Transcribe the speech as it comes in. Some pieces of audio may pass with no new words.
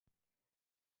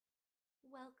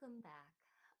Welcome back.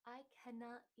 I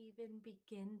cannot even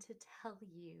begin to tell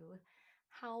you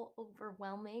how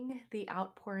overwhelming the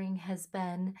outpouring has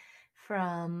been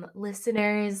from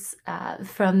listeners,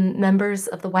 from members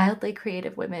of the Wildly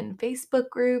Creative Women Facebook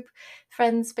group,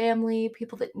 friends, family,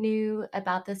 people that knew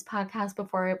about this podcast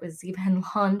before it was even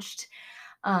launched,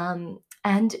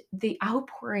 and the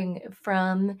outpouring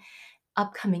from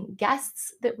upcoming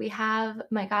guests that we have.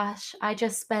 My gosh, I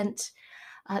just spent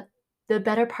uh, the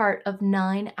better part of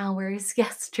 9 hours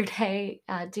yesterday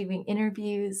doing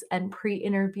interviews and pre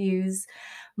interviews.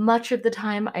 Much of the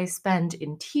time I spend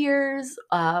in tears,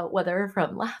 whether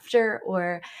from laughter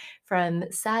or from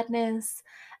sadness,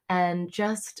 and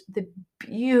just the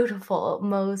beautiful,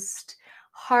 most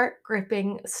heart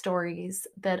gripping stories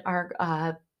that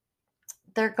are.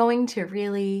 They're going to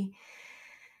really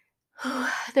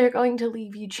they're going to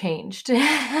leave you changed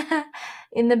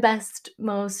in the best,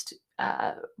 most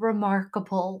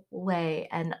remarkable way.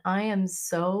 And I am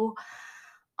so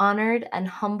honored and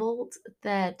humbled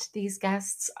that these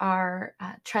guests are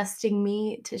trusting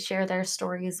me to share their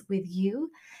stories with you.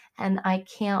 And I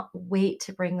can't wait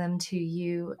to bring them to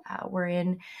you. We're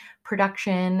in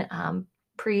production,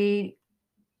 pre,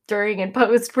 during, and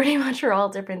post, pretty much are all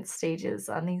different stages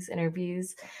on these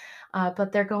interviews,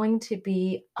 but they're going to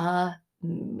be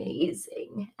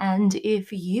amazing. And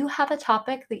if you have a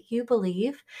topic that you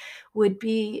believe would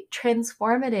be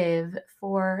transformative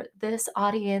for this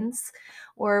audience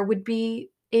or would be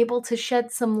able to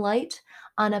shed some light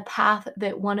on a path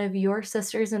that one of your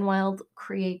sisters in wild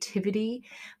creativity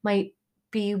might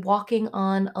be walking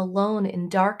on alone in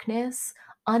darkness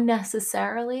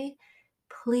unnecessarily,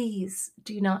 please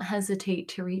do not hesitate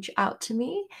to reach out to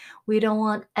me. We don't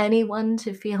want anyone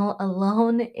to feel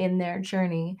alone in their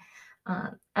journey,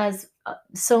 as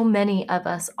so many of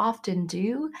us often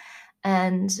do.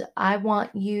 And I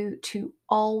want you to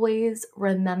always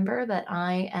remember that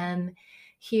I am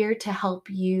here to help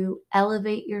you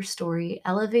elevate your story,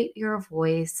 elevate your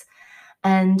voice,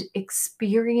 and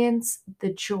experience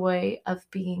the joy of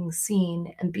being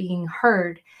seen and being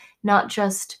heard, not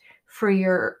just for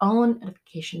your own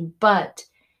edification, but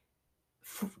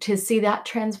to see that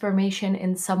transformation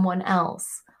in someone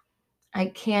else. I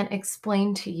can't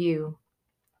explain to you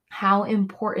how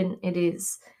important it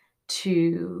is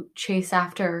to chase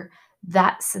after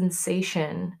that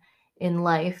sensation in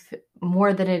life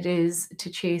more than it is to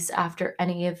chase after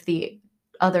any of the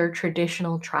other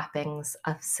traditional trappings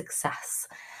of success.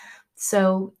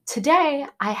 So today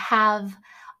I have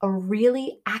a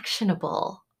really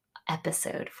actionable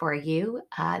episode for you.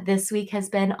 This week has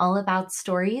been all about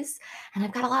stories, and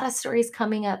I've got a lot of stories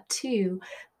coming up too.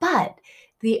 But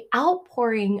the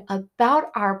outpouring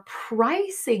about our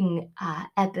pricing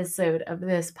episode of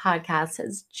this podcast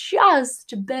has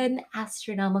just been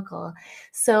astronomical.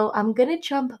 So I'm going to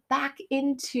jump back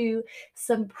into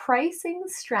some pricing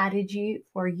strategy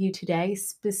for you today,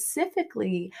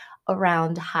 specifically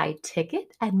around high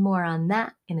ticket, and more on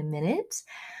that in a minute.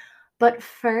 But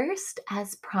first,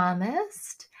 as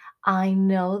promised, I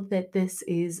know that this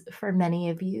is for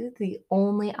many of you the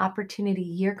only opportunity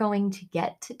you're going to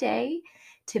get today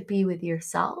to be with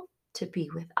yourself, to be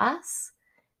with us,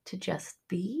 to just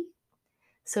be.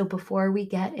 So, before we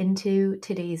get into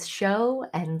today's show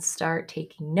and start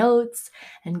taking notes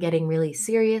and getting really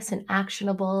serious and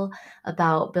actionable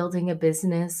about building a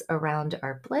business around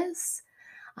our bliss,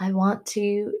 I want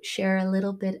to share a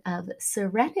little bit of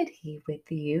serenity with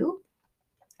you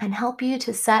and help you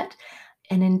to set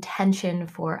an intention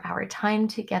for our time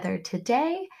together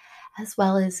today, as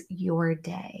well as your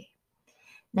day.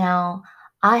 Now,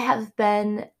 I have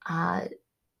been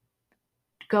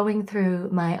going through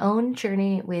my own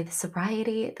journey with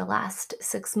sobriety the last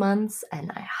 6 months,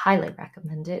 and I highly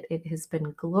recommend it. It has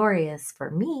been glorious for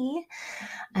me,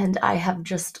 and I have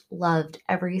just loved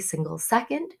every single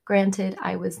second. Granted,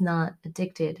 I was not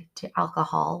addicted to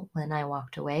alcohol when I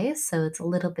walked away, so it's a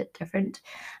little bit different,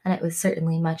 and it was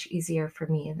certainly much easier for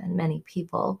me than many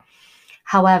people.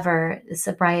 However,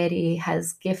 sobriety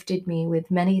has gifted me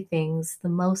with many things, the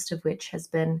most of which has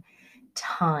been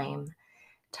time.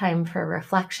 Time for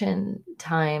reflection,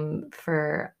 time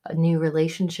for a new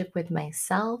relationship with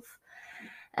myself,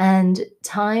 and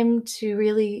time to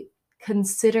really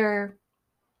consider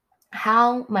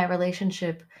how my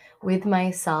relationship with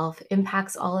myself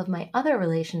impacts all of my other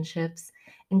relationships,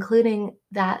 including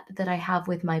that I have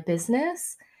with my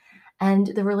business and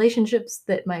the relationships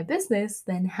that my business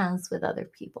then has with other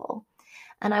people.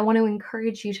 And I want to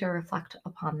encourage you to reflect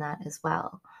upon that as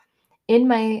well. In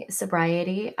my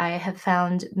sobriety, I have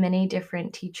found many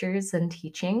different teachers and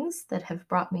teachings that have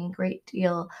brought me a great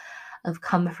deal of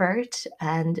comfort.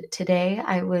 And today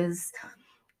I was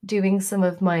doing some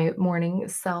of my morning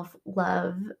self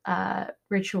love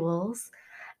rituals,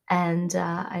 and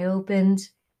I opened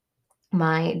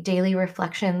my daily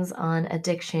reflections on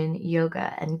addiction,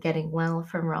 yoga, and getting well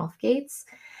from Ralph Gates,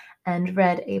 and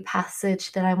read a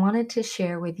passage that I wanted to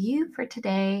share with you for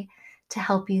today to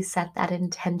help you set that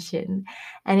intention.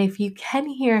 And if you can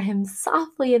hear him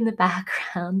softly in the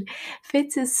background,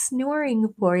 Fitz is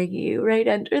snoring for you right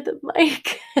under the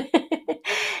mic.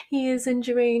 He is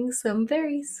enjoying some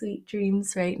very sweet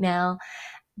dreams right now,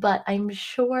 but I'm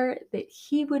sure that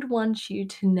he would want you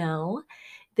to know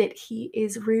that he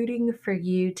is rooting for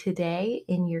you today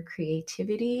in your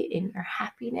creativity, in your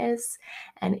happiness,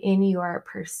 and in your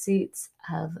pursuits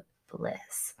of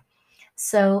bliss.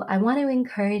 So I want to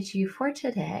encourage you for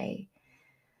today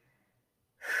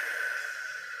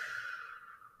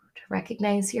to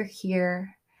recognize you're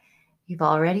here. You've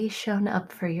already shown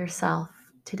up for yourself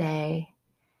today.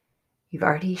 You've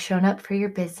already shown up for your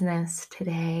business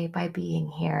today by being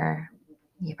here.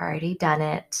 You've already done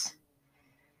it.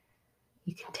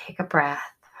 You can take a breath.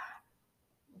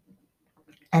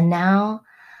 And now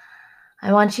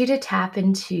I want you to tap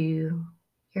into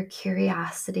your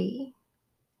curiosity,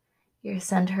 your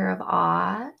center of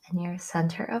awe, and your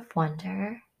center of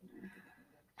wonder,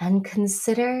 and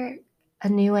consider a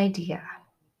new idea.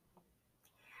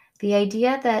 The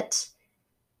idea that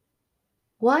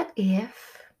what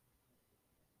if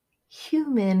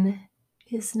human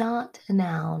is not a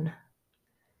noun?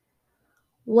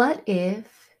 What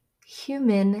if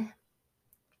human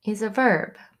is a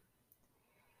verb?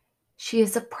 She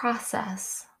is a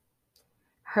process.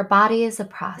 Her body is a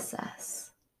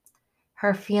process.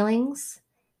 Her feelings,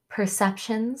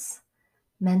 perceptions,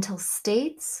 mental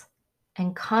states,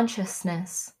 and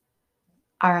consciousness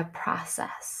are a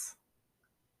process.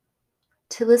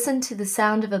 To listen to the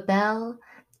sound of a bell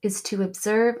is to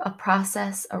observe a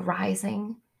process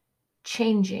arising,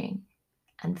 changing,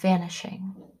 and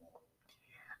vanishing.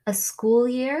 A school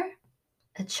year,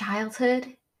 a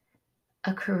childhood,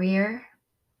 a career,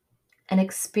 an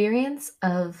experience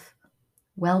of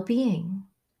well-being,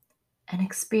 an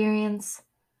experience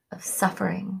of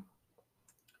suffering,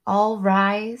 all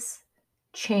rise,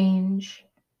 change,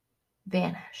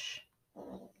 vanish.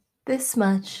 This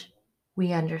much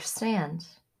we understand.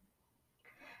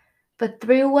 But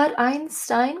through what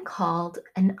Einstein called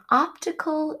an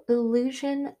optical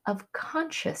illusion of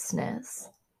consciousness,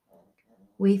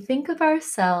 we think of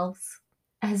ourselves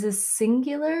as a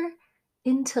singular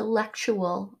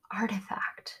intellectual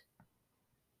artifact.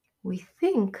 We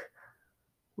think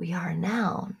we are a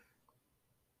noun.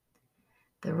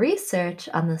 The research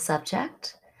on the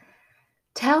subject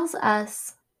tells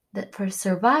us that for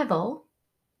survival,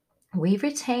 we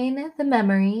retain the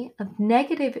memory of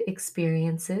negative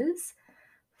experiences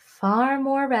far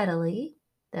more readily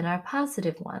than our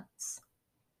positive ones.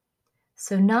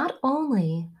 So not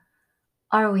only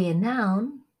are we a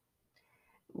noun,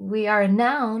 we are a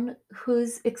noun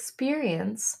whose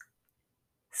experience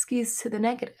skews to the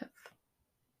negative.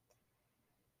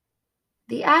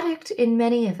 The addict in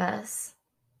many of us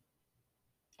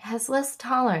has less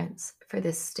tolerance for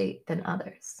this state than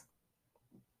others.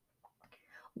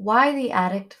 Why the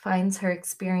addict finds her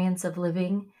experience of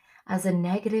living as a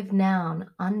negative noun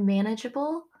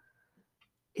unmanageable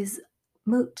is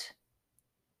moot.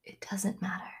 It doesn't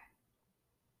matter.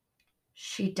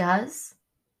 She does,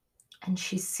 and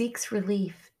she seeks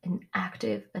relief in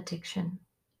active addiction.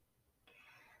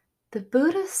 The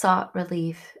Buddha sought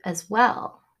relief as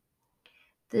well.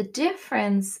 The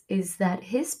difference is that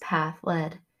his path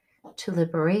led to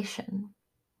liberation.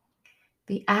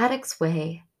 The addict's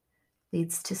way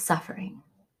leads to suffering.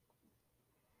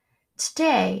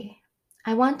 Today,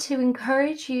 I want to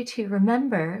encourage you to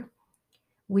remember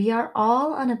we are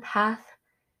all on a path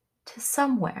to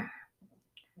somewhere.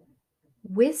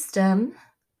 Wisdom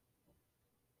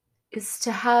is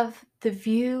to have the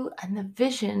view and the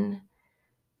vision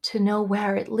to know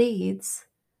where it leads.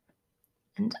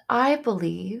 And I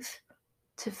believe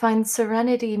to find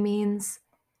serenity means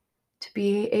to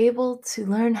be able to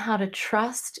learn how to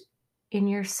trust in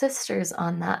your sisters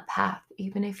on that path,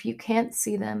 even if you can't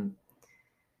see them,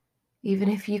 even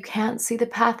if you can't see the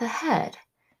path ahead,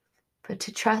 but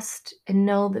to trust and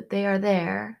know that they are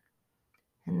there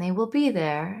and they will be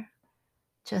there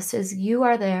just as you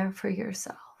are there for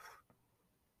yourself.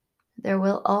 There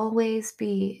will always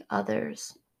be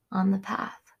others on the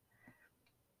path.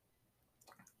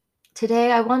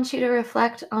 Today, I want you to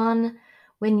reflect on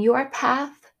when your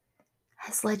path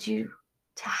has led you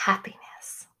to happiness.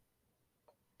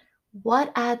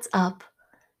 What adds up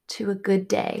to a good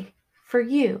day for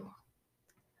you?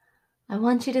 I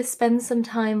want you to spend some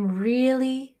time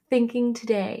really thinking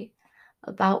today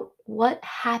about what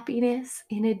happiness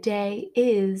in a day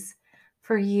is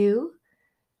for you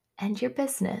and your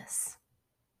business.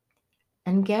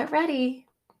 And get ready,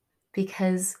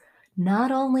 because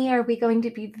not only are we going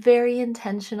to be very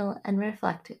intentional and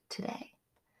reflective today,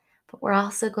 but we're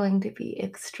also going to be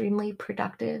extremely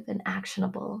productive and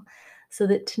actionable, so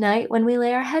that tonight, when we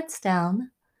lay our heads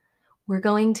down, we're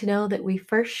going to know that we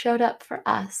first showed up for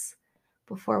us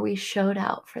before we showed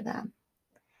out for them.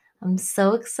 I'm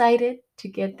so excited to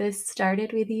get this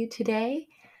started with you today,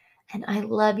 and I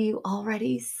love you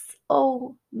already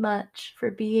so much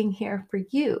for being here for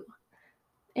you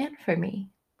and for me.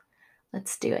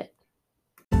 Let's do it.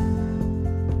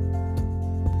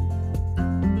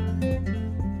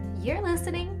 You're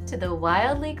listening to the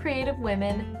Wildly Creative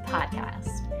Women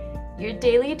podcast, your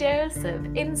daily dose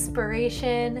of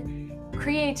inspiration,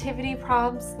 creativity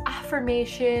prompts,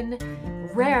 affirmation,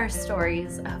 rare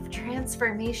stories of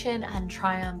transformation and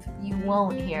triumph you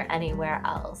won't hear anywhere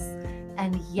else.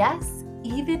 And yes,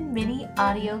 even mini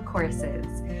audio courses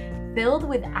filled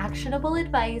with actionable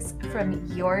advice from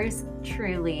yours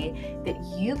truly that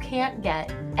you can't get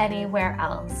anywhere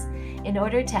else, in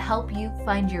order to help you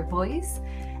find your voice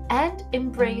and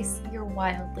embrace your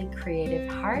wildly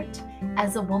creative heart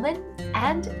as a woman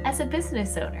and as a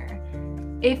business owner.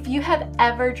 If you have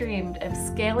ever dreamed of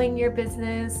scaling your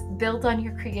business, build on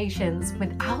your creations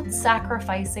without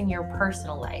sacrificing your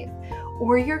personal life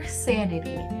or your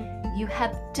sanity, you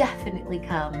have definitely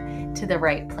come to the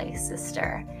right place,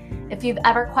 sister. If you've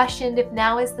ever questioned if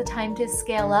now is the time to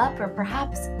scale up, or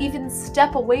perhaps even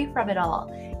step away from it all,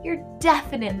 you're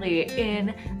definitely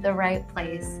in the right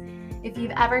place. If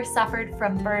you've ever suffered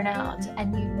from burnout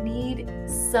and you need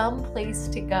some place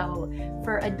to go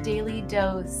for a daily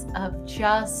dose of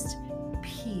just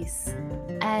peace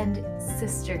and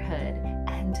sisterhood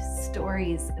and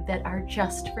stories that are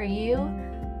just for you,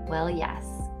 well, yes,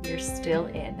 you're still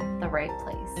in the right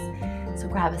place. So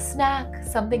grab a snack,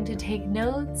 something to take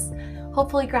notes,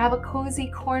 hopefully grab a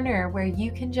cozy corner where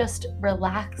you can just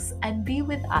relax and be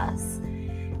with us.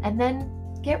 And then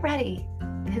get ready,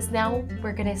 because now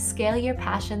we're going to scale your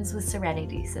passions with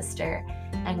serenity, sister,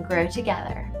 and grow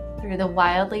together through the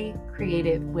Wildly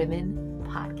Creative Women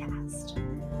podcast.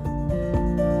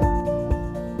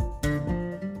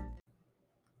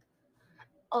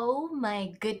 Oh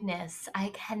my goodness, I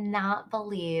cannot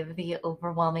believe the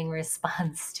overwhelming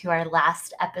response to our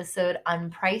last episode on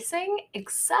pricing,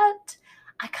 except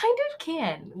I kind of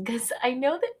can, because I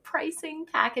know that pricing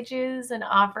packages and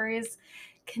offers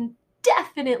can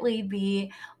definitely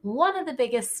be one of the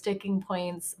biggest sticking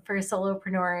points for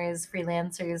solopreneurs,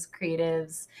 freelancers,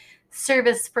 creatives,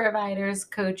 service providers,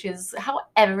 coaches,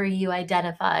 however you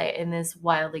identify in this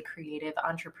wildly creative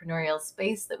entrepreneurial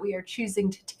space that we are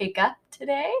choosing to take up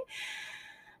today.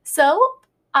 So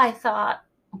I thought,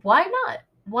 why not?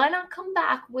 Why not come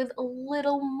back with a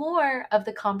little more of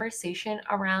the conversation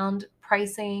around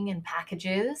pricing and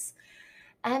packages?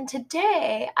 And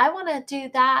today I want to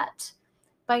do that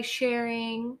by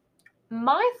sharing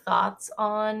my thoughts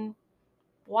on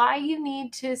why you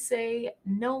need to say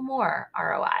no more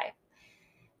ROI.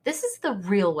 This is the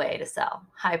real way to sell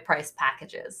high price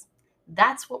packages.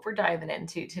 That's what we're diving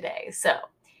into today. So,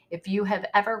 if you have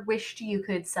ever wished you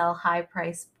could sell high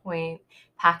price point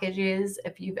packages,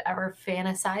 if you've ever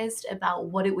fantasized about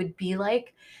what it would be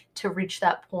like to reach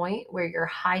that point where your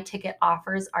high ticket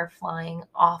offers are flying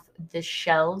off the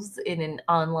shelves in an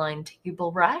online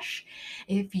table rush,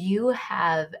 if you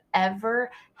have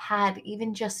ever had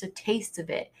even just a taste of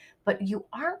it, but you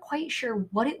aren't quite sure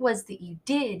what it was that you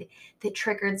did that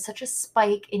triggered such a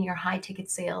spike in your high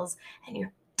ticket sales, and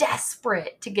you're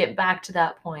desperate to get back to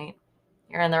that point,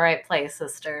 you're in the right place,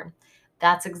 sister.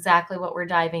 That's exactly what we're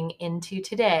diving into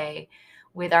today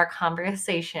with our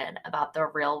conversation about the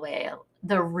real way,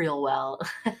 the real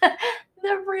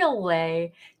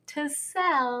way to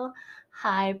sell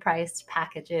high priced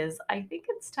packages. I think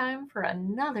it's time for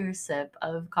another sip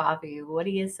of coffee. What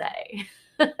do you say?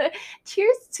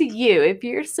 Cheers to you. If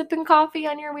you're sipping coffee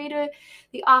on your way to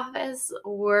the office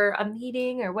or a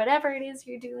meeting or whatever it is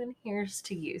you're doing, here's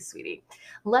to you, sweetie.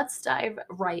 Let's dive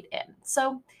right in.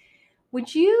 So,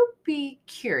 would you be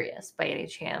curious by any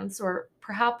chance, or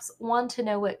perhaps want to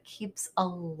know what keeps a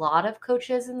lot of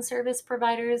coaches and service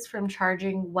providers from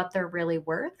charging what they're really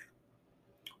worth?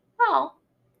 Well,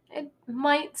 it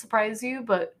might surprise you,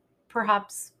 but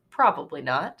perhaps probably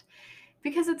not,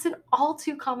 because it's an all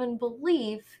too common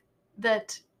belief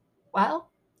that, well,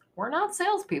 we're not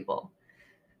salespeople.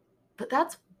 But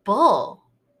that's bull,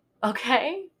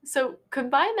 okay? So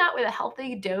combine that with a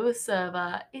healthy dose of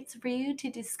it's rude to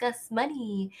discuss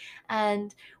money,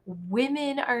 and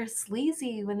women are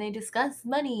sleazy when they discuss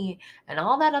money, and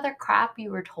all that other crap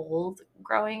you were told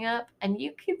growing up. And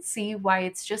you can see why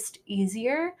it's just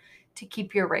easier to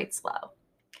keep your rates low.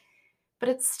 But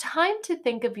it's time to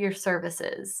think of your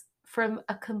services from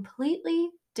a completely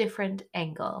different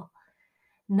angle.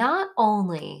 Not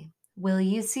only will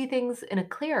you see things in a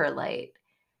clearer light,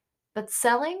 but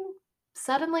selling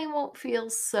suddenly won't feel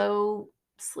so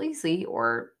sleazy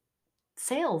or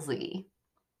salesy.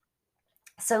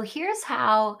 So here's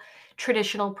how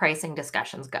traditional pricing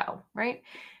discussions go, right?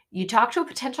 You talk to a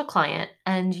potential client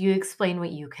and you explain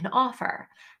what you can offer,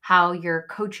 how your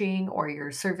coaching or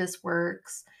your service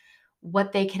works,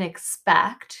 what they can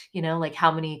expect, like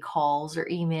how many calls or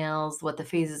emails, what the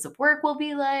phases of work will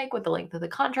be like, what the length of the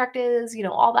contract is,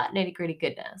 all that nitty gritty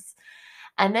goodness.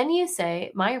 And then you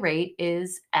say, my rate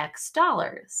is X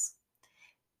dollars.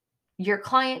 Your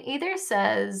client either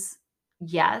says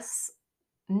yes,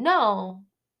 no,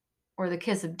 or the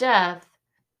kiss of death,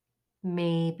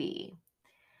 maybe.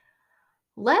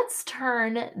 Let's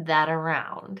turn that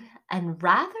around. And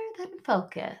rather than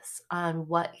focus on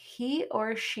what he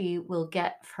or she will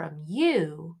get from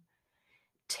you,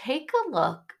 take a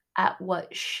look at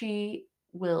what she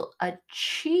will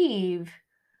achieve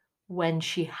when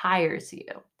she hires you.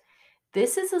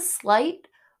 This is a slight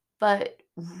but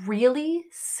really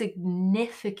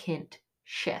significant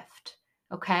shift.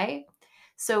 Okay.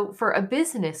 So, for a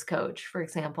business coach, for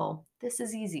example, this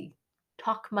is easy.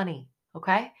 Talk money.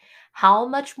 Okay. How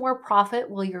much more profit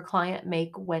will your client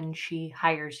make when she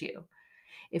hires you?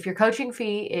 If your coaching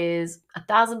fee is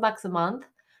 $1,000 a month,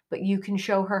 but you can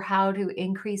show her how to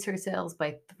increase her sales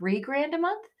by 3 grand a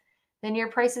month, then your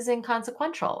price is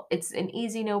inconsequential. It's an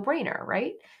easy no brainer,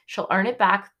 right? She'll earn it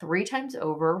back 3 times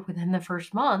over within the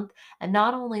first month. And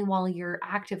not only while you're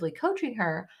actively coaching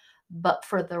her, but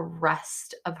for the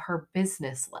rest of her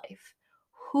business life.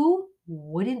 Who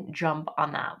wouldn't jump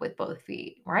on that with both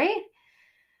feet, right?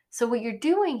 So, what you're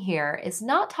doing here is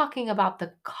not talking about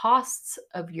the costs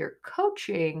of your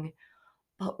coaching,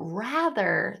 but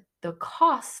rather the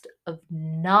cost of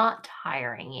not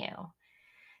hiring you.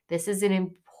 This is an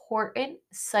important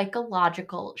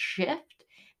psychological shift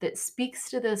that speaks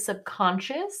to the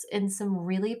subconscious in some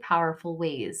really powerful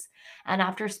ways. And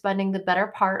after spending the better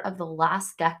part of the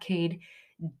last decade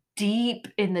deep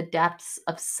in the depths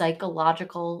of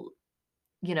psychological,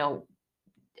 you know,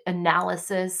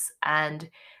 analysis and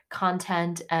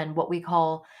content and what we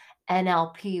call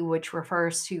NLP, which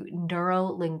refers to neuro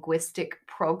linguistic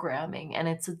programming. And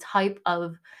it's a type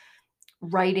of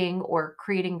writing or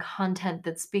creating content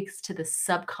that speaks to the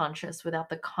subconscious without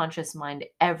the conscious mind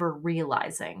ever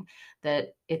realizing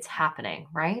that it's happening,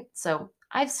 right? So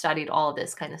I've studied all of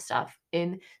this kind of stuff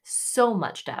in so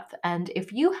much depth. And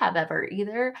if you have ever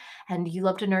either and you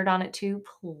love to nerd on it too,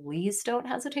 please don't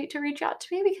hesitate to reach out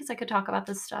to me because I could talk about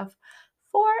this stuff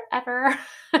forever.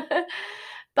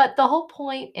 But the whole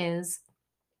point is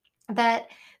that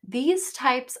these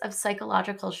types of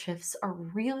psychological shifts are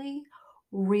really,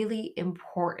 really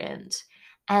important.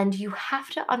 And you have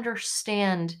to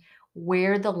understand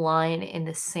where the line in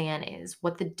the sand is,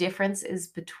 what the difference is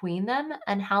between them,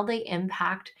 and how they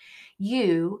impact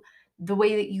you, the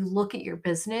way that you look at your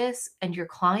business and your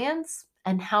clients,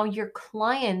 and how your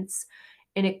clients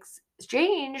in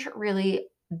exchange really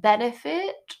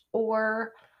benefit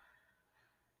or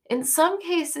in some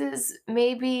cases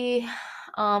maybe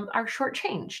are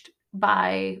shortchanged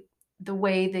by the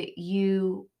way that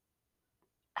you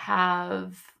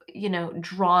have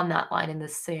drawn that line in the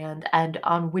sand and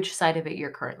on which side of it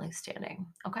you're currently standing.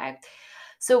 Okay,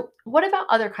 so what about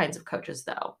other kinds of coaches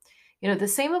though? The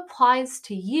same applies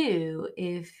to you.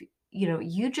 If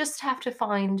you just have to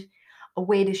find a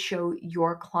way to show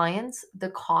your clients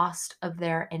the cost of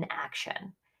their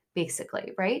inaction,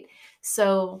 basically, right?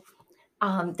 So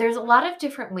there's a lot of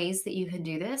different ways that you can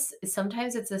do this.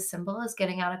 Sometimes it's as simple as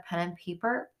getting out a pen and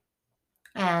paper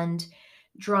and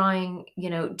drawing,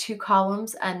 two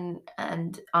columns and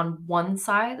on one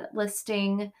side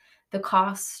listing the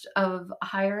cost of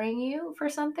hiring you for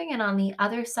something, and on the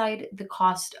other side the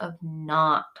cost of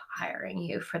not hiring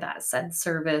you for that said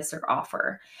service or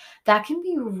offer. That can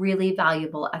be really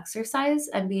valuable exercise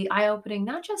and be eye-opening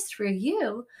not just for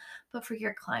you but for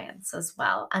your clients as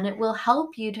well. And it will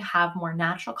help you to have more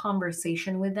natural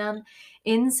conversation with them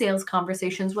in sales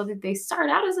conversations, whether they start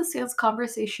out as a sales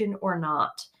conversation or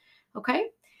not. Okay.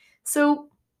 So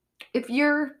if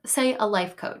you're, say, a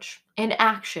life coach, in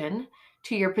action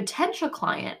to your potential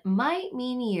client might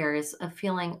mean years of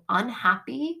feeling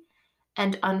unhappy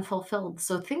and unfulfilled.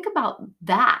 So think about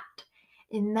that.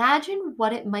 Imagine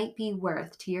what it might be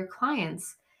worth to your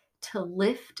clients to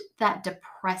lift that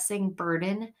depressing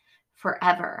burden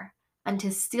forever and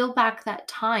to steal back that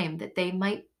time that they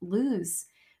might lose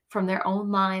from their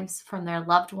own lives, from their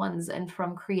loved ones, and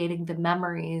from creating the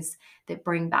memories that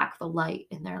bring back the light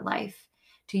in their life.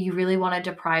 Do you really want to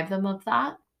deprive them of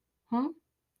that? Of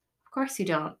course you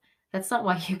don't. That's not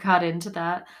why you got into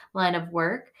that line of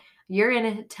work. You're in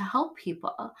it to help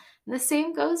people. And the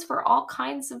same goes for all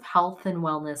kinds of health and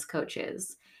wellness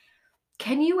coaches.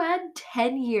 Can you add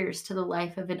 10 years to the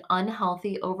life of an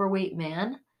unhealthy, overweight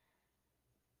man?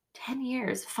 10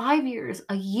 years, 5 years,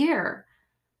 a year.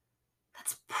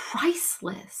 That's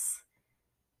priceless.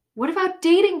 What about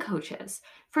dating coaches?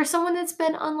 For someone that's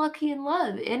been unlucky in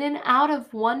love, in and out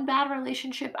of one bad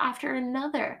relationship after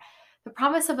another, the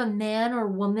promise of a man or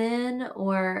woman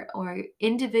or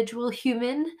individual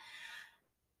human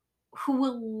who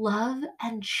will love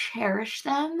and cherish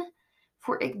them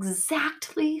for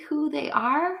exactly who they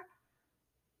are,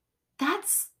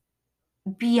 that's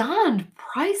beyond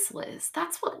priceless.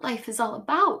 That's what life is all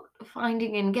about,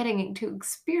 finding and getting to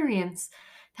experience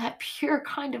that pure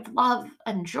kind of love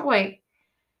and joy.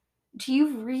 Do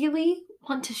you really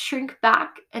want to shrink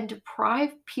back and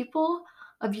deprive people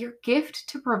of your gift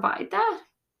to provide that?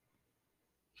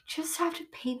 You just have to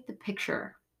paint the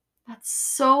picture. That's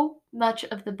so much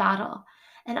of the battle.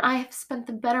 And I have spent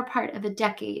the better part of a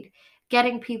decade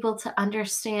getting people to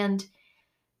understand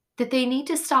that they need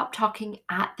to stop talking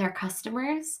at their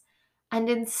customers and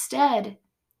instead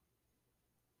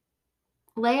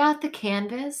lay out the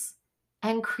canvas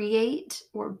and create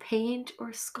or paint or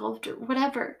sculpt or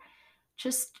whatever.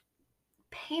 Just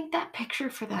paint that picture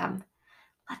for them.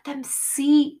 Let them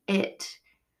see it.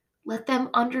 Let them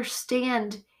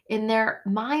understand in their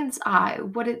mind's eye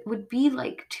what it would be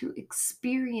like to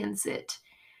experience it.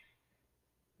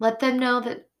 Let them know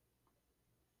that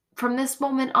from this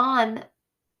moment on,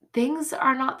 things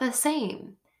are not the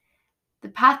same. The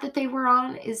path that they were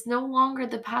on is no longer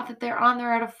the path that they're on.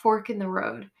 They're at a fork in the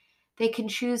road. They can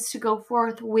choose to go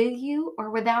forth with you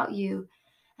or without you.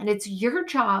 And it's your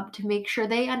job to make sure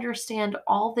they understand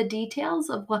all the details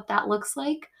of what that looks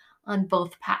like on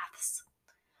both paths.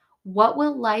 What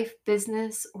will life,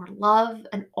 business, or love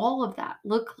and all of that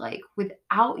look like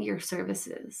without your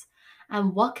services?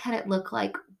 And what can it look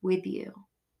like with you?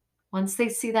 Once they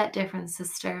see that difference,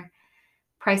 sister,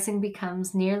 pricing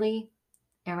becomes nearly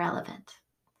irrelevant.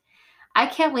 I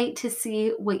can't wait to see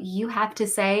what you have to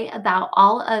say about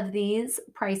all of these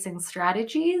pricing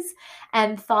strategies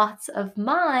and thoughts of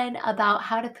mine about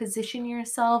how to position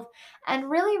yourself and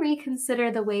really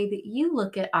reconsider the way that you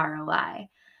look at ROI.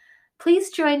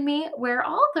 Please join me where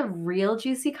all the real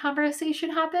juicy conversation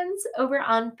happens over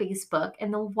on Facebook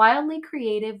in the Wildly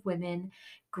Creative Women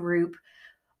group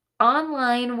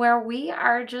online, where we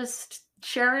are just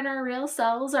sharing our real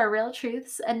selves, our real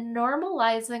truths, and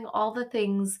normalizing all the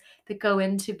things that go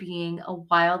into being a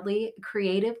wildly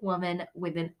creative woman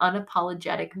with an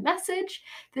unapologetic message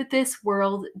that this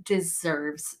world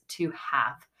deserves to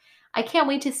have. I can't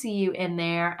wait to see you in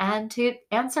there and to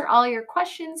answer all your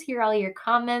questions, hear all your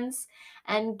comments,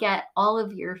 and get all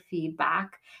of your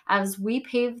feedback as we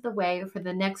pave the way for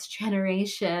the next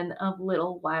generation of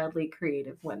little wildly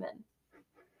creative women.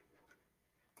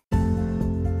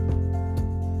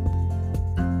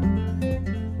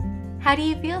 How do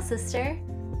you feel, sister?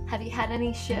 Have you had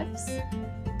any shifts?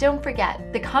 Don't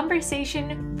forget, the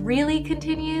conversation really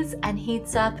continues and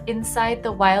heats up inside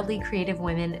the Wildly Creative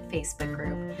Women Facebook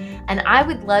group. And I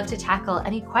would love to tackle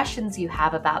any questions you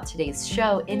have about today's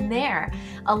show in there,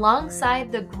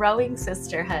 alongside the growing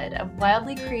sisterhood of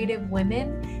wildly creative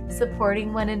women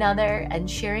supporting one another and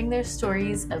sharing their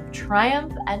stories of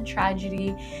triumph and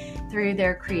tragedy through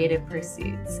their creative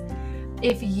pursuits.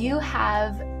 If you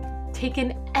have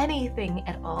taken anything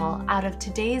at all out of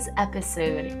today's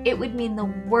episode, it would mean the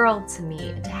world to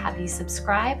me to have you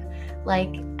subscribe,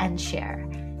 like, and share.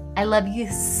 I love you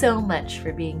so much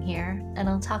for being here, and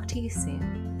I'll talk to you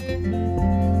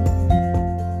soon.